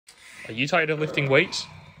Are you tired of lifting weights?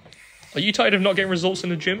 Are you tired of not getting results in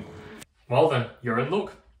the gym? Well then, you're in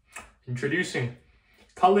luck. Introducing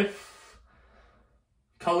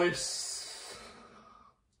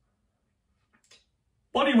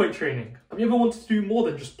Bodyweight training. Have you ever wanted to do more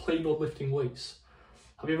than just plain old lifting weights?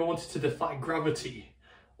 Have you ever wanted to defy gravity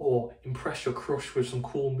or impress your crush with some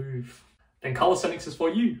cool move? Then calisthenics is for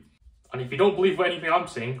you. And if you don't believe anything I'm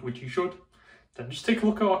saying, which you should, then just take a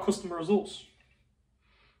look at our customer results.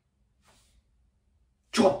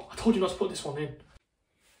 John, I told you not to put this one in.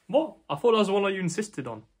 What? I thought that was the one that you insisted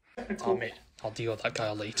on. Oh mate, I'll deal with that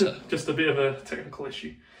guy later. Just a bit of a technical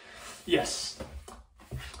issue. Yes.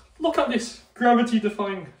 Look at this, gravity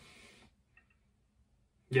defying.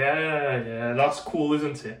 Yeah, that's cool,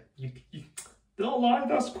 isn't it? You don't lie,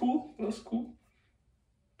 that's cool, that's cool.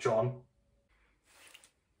 John.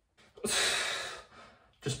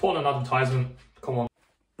 Just put on an advertisement, come on.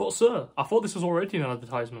 But sir, I thought this was already an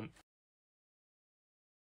advertisement.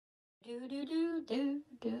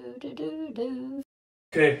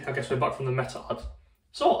 Okay, I guess we're back from the meta ad.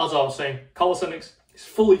 So, as I was saying, calisthenics is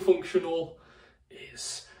fully functional,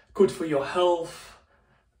 is good for your health.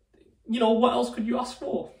 You know, what else could you ask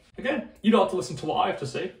for? Again, you don't have to listen to what I have to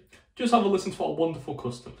say, just have a listen to our wonderful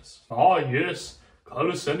customers. Ah yes,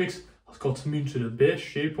 calisthenics has got me into the best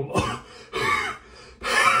shape of my...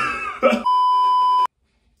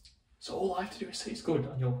 So all I have to do is say it's good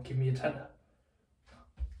and you'll give me a tenner.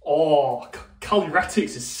 Oh,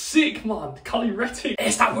 calisthenics is sick, man. Calisthenics.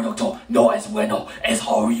 Esta producto no es bueno, es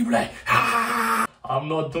horrible. I'm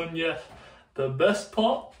not done yet. The best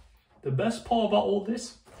part about all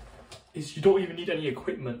this is you don't even need any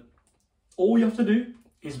equipment. All you have to do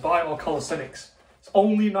is buy our calisthenics. It's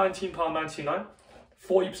only £19.99,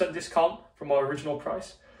 40% discount from our original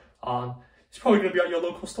price, and it's probably going to be at your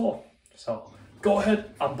local store. So go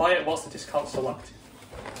ahead and buy it whilst the discount's still active.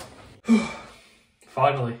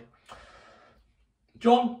 Finally.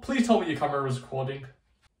 John, please tell me your camera is recording.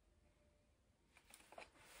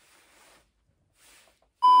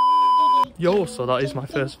 Yo, so that is my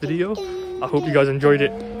first video. I hope you guys enjoyed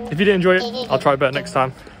it. If you did enjoy it, I'll try better next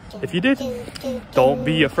time. If you did, don't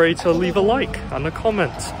be afraid to leave a like and a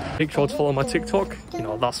comment. Make sure to follow my TikTok. You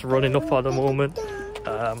know, that's running up at the moment.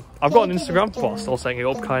 I've got an Instagram, but I'm still setting it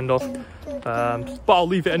up kind of. But I'll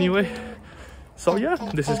leave it anyway. So yeah,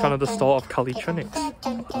 this is kind of the start of calisthenics.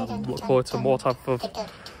 Look forward to more type of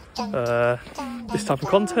this type of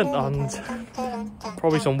content and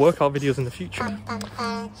probably some workout videos in the future.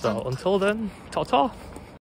 So until then, ta-ta!